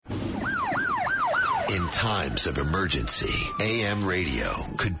In times of emergency, AM radio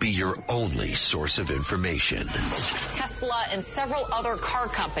could be your only source of information. Tesla and several other car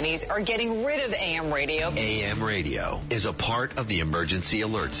companies are getting rid of AM radio. AM radio is a part of the emergency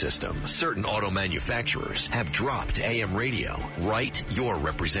alert system. Certain auto manufacturers have dropped AM radio. Write your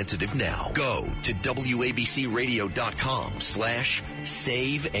representative now. Go to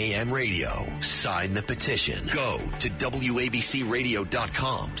WABCRadio.com/save AM radio. Sign the petition. Go to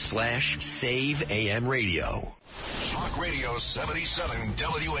WABCRadio.com/save AM radio. Talk Radio 77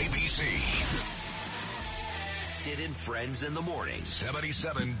 WABC. Sid and Friends in the morning.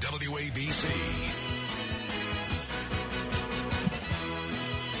 77 WABC.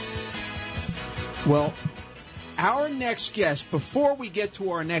 Well, our next guest, before we get to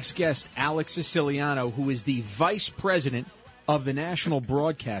our next guest, Alex Siciliano, who is the vice president of the National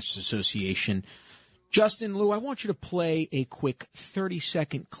Broadcasters Association. Justin, Lou, I want you to play a quick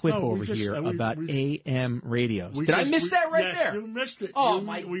 30-second clip here about AM radios. Did I miss that right there? You missed it. Oh,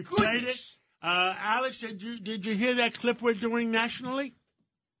 we goodness. Played it. Alex, did you hear that clip we're doing nationally?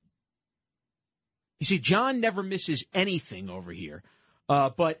 You see, John never misses anything over here.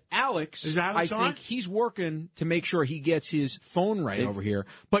 But Alex, I think he's working to make sure he gets his phone right over here.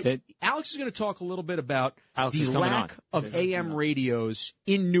 But Alex is going to talk a little bit about the lack of AM radios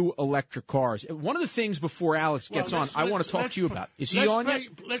in new electric cars. One of the things before Alex gets on, I want to talk to you about. Is he on yet?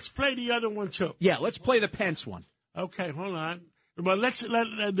 Let's play the other one, too. Yeah, let's play the Pence one. Okay, hold on. But let's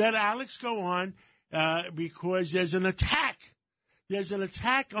let Alex go on because there's an attack. There's an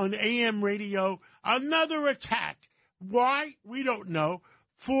attack on AM radio, another attack. Why? We don't know.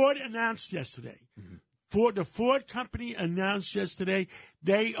 Ford announced yesterday. The Ford company announced yesterday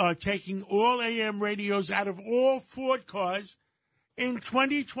they are taking all AM radios out of all Ford cars in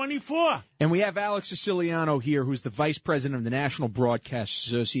 2024. And we have Alex Siciliano here, who's the vice president of the National Broadcasters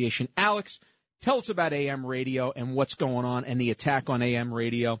Association. Alex, tell us about AM radio and what's going on and the attack on AM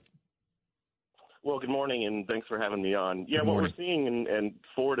radio. Well, good morning, and thanks for having me on. Yeah, what we're seeing, and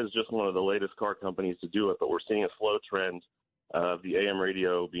Ford is just one of the latest car companies to do it, but we're seeing a slow trend of the AM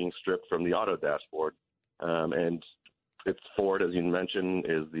radio being stripped from the auto dashboard. And it's Ford, as you mentioned,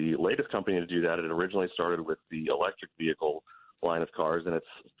 is the latest company to do that. It originally started with the electric vehicle line of cars, and it's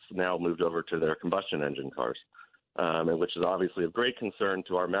now moved over to their combustion engine cars, and which is obviously of great concern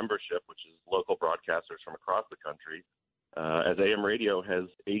to our membership, which is local broadcasters from across the country. As AM radio has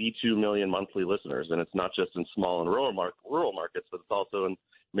 82 million monthly listeners, and it's not just in small and rural markets, but it's also in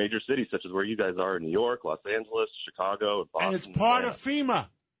major cities such as where you guys are in New York, Los Angeles, Chicago, and Boston. And it's part of FEMA.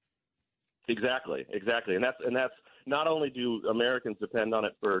 Exactly. And that's not only do Americans depend on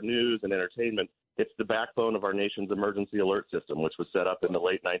it for news and entertainment, it's the backbone of our nation's emergency alert system, which was set up in the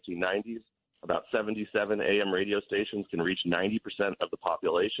late 1990s. About 77 AM radio stations can reach 90% of the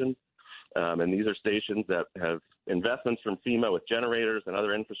population. And these are stations that have investments from FEMA with generators and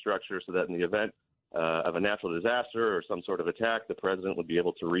other infrastructure so that in the event of a natural disaster or some sort of attack, the president would be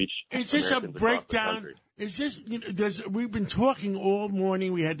able to reach. Is this Americans a breakdown? Is this, we've been talking all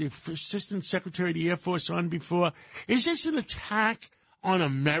morning. We had the Assistant Secretary of the Air Force on before. Is this an attack on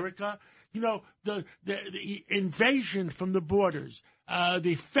America? You know, the invasion from the borders,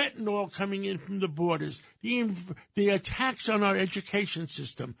 the fentanyl coming in from the borders, the attacks on our education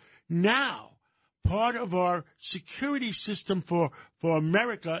system. Now, part of our security system for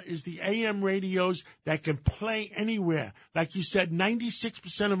America is the AM radios that can play anywhere. Like you said,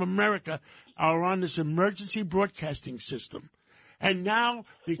 96% of America are on this emergency broadcasting system. And now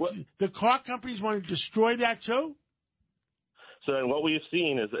the car companies want to destroy that too? So and what we've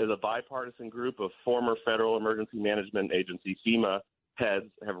seen is a bipartisan group of former Federal Emergency Management Agency, FEMA,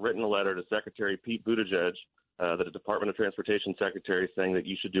 heads have written a letter to Secretary Pete Buttigieg, the Department of Transportation Secretary, saying that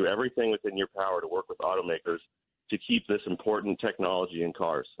you should do everything within your power to work with automakers to keep this important technology in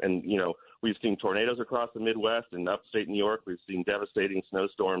cars. And, you know, we've seen tornadoes across the Midwest and upstate New York. We've seen devastating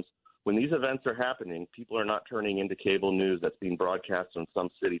snowstorms. When these events are happening, people are not turning into cable news that's being broadcast in some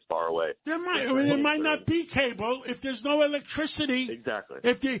city far away. There might not be cable if there's no electricity. Exactly.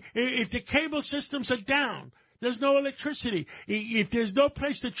 If the cable systems are down. There's no electricity. If there's no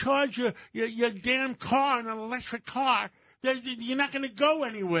place to charge your damn car, an electric car, you're not going to go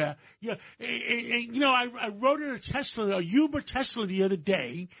anywhere. I rode in a Uber Tesla the other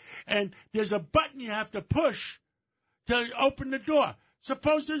day, and there's a button you have to push to open the door.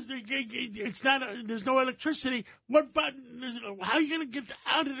 Suppose there's no electricity. What button is it? How are you going to get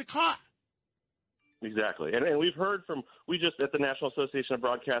out of the car? Exactly. And we've heard from, at the National Association of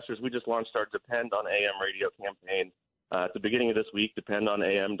Broadcasters, we just launched our Depend on AM radio campaign at the beginning of this week,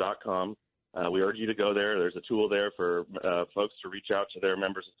 dependonam.com. We urge you to go there. There's a tool there for folks to reach out to their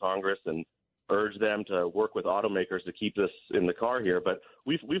members of Congress and urge them to work with automakers to keep this in the car here. But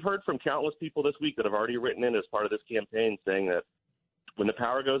we've heard from countless people this week that have already written in as part of this campaign saying that when the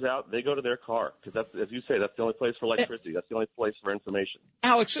power goes out, they go to their car because that's, as you say, that's the only place for electricity. That's the only place for information.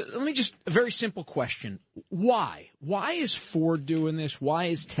 Alex, let me just a very simple question: Why? Why is Ford doing this? Why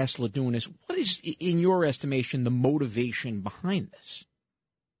is Tesla doing this? What is, in your estimation, the motivation behind this?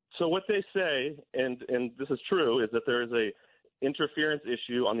 So what they say, and this is true, is that there is a interference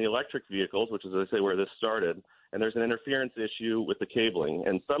issue on the electric vehicles, which is, as I say, where this started, and there's an interference issue with the cabling.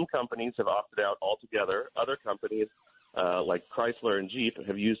 And some companies have opted out altogether. Other companies, like Chrysler and Jeep,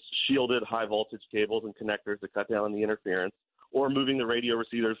 have used shielded high-voltage cables and connectors to cut down on the interference, or moving the radio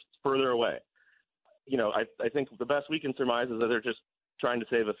receivers further away. You know, I think the best we can surmise is that they're just trying to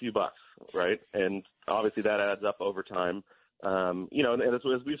save a few bucks, right? And obviously that adds up over time. You know, and as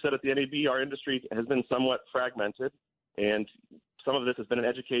we've said at the NAB, our industry has been somewhat fragmented, and some of this has been an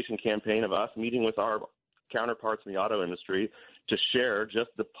education campaign of us meeting with our counterparts in the auto industry to share just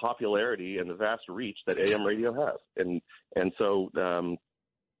the popularity and the vast reach that AM radio has. And so,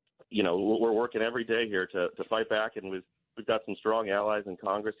 you know, we're working every day here to fight back, and we've got some strong allies in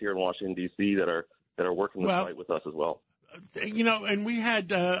Congress here in Washington, D.C. that are working the fight with us as well. You know, and we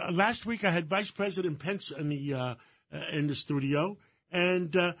had last week I had Vice President Pence in the studio,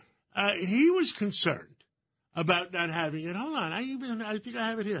 and he was concerned about not having it. Hold on, I think I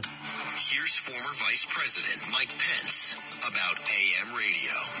have it here. Here's former Vice President Mike Pence about AM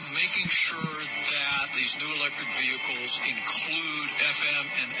radio. Making sure that these new electric vehicles include FM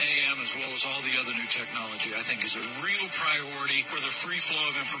and AM as well as all the other new technology, I think is a real priority for the free flow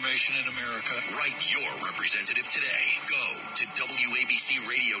of information in America. Write your representative today. Go to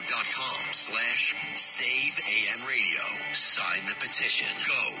WABCRadio.com/SaveAMRadio. Sign the petition.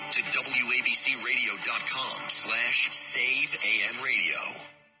 Go to WABCRadio.com/SaveAMRadio.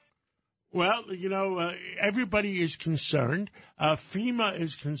 Well, you know, everybody is concerned. FEMA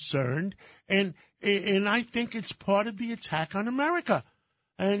is concerned, and I think it's part of the attack on America,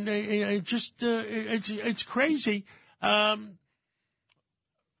 and it's crazy. What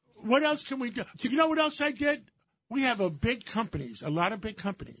else can we do? Do you know what else I did? We have a lot of big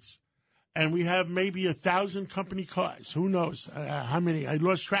companies, and we have maybe 1,000 company cars. Who knows how many? I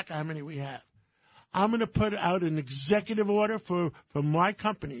lost track of how many we have. I'm going to put out an executive order for my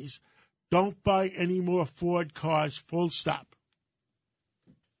companies. Don't buy any more Ford cars, full stop.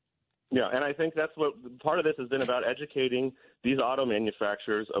 Yeah, and I think that's what part of this has been about, educating these auto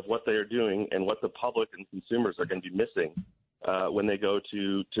manufacturers of what they are doing and what the public and consumers are going to be missing when they go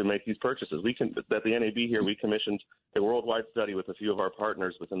to make these purchases. At the NAB here, we commissioned a worldwide study with a few of our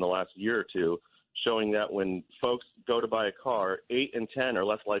partners within the last year or two, showing that when folks go to buy a car, 8 in 10 are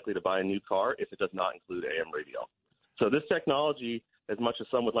less likely to buy a new car if it does not include AM radio. So this technology, as much as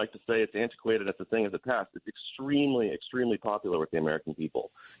some would like to say it's antiquated, it's a thing of the past, it's extremely, extremely popular with the American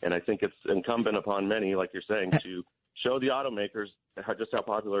people. And I think it's incumbent upon many, like you're saying, to show the automakers just how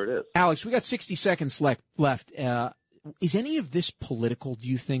popular it is. Alex, we got 60 seconds left. Is any of this political, do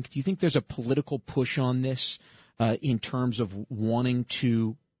you think? Do you think there's a political push on this in terms of wanting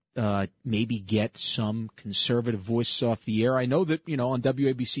to maybe get some conservative voices off the air? I know that, you know, on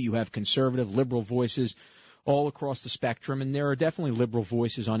WABC you have conservative, liberal voices all across the spectrum, and there are definitely liberal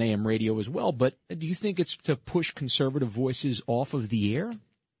voices on AM radio as well. But do you think it's to push conservative voices off of the air?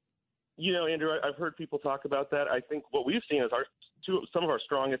 You know, Andrew, I've heard people talk about that. I think what we've seen is some of our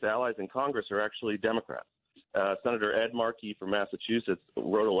strongest allies in Congress are actually Democrats. Senator Ed Markey from Massachusetts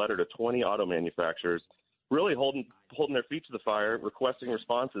wrote a letter to 20 auto manufacturers, really holding their feet to the fire, requesting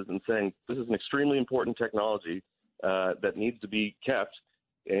responses and saying this is an extremely important technology that needs to be kept.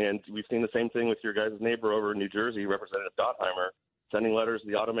 And we've seen the same thing with your guys' neighbor over in New Jersey, Representative Gottheimer, sending letters to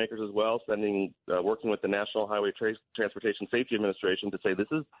the automakers as well, working with the National Highway Transportation Safety Administration to say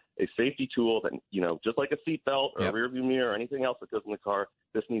this is a safety tool that, you know, just like a seatbelt or a rearview mirror or anything else that goes in the car,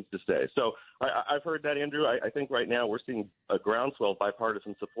 this needs to stay. So I've heard that, Andrew. I think right now we're seeing a groundswell of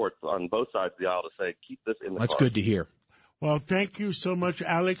bipartisan support on both sides of the aisle to say keep this in the car. That's good to hear. Well, thank you so much,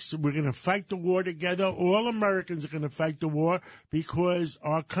 Alex. We're going to fight the war together. All Americans are going to fight the war because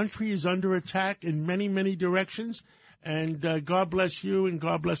our country is under attack in many, many directions. And God bless you and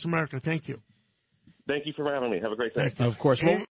God bless America. Thank you. Thank you for having me. Have a great day. Of course.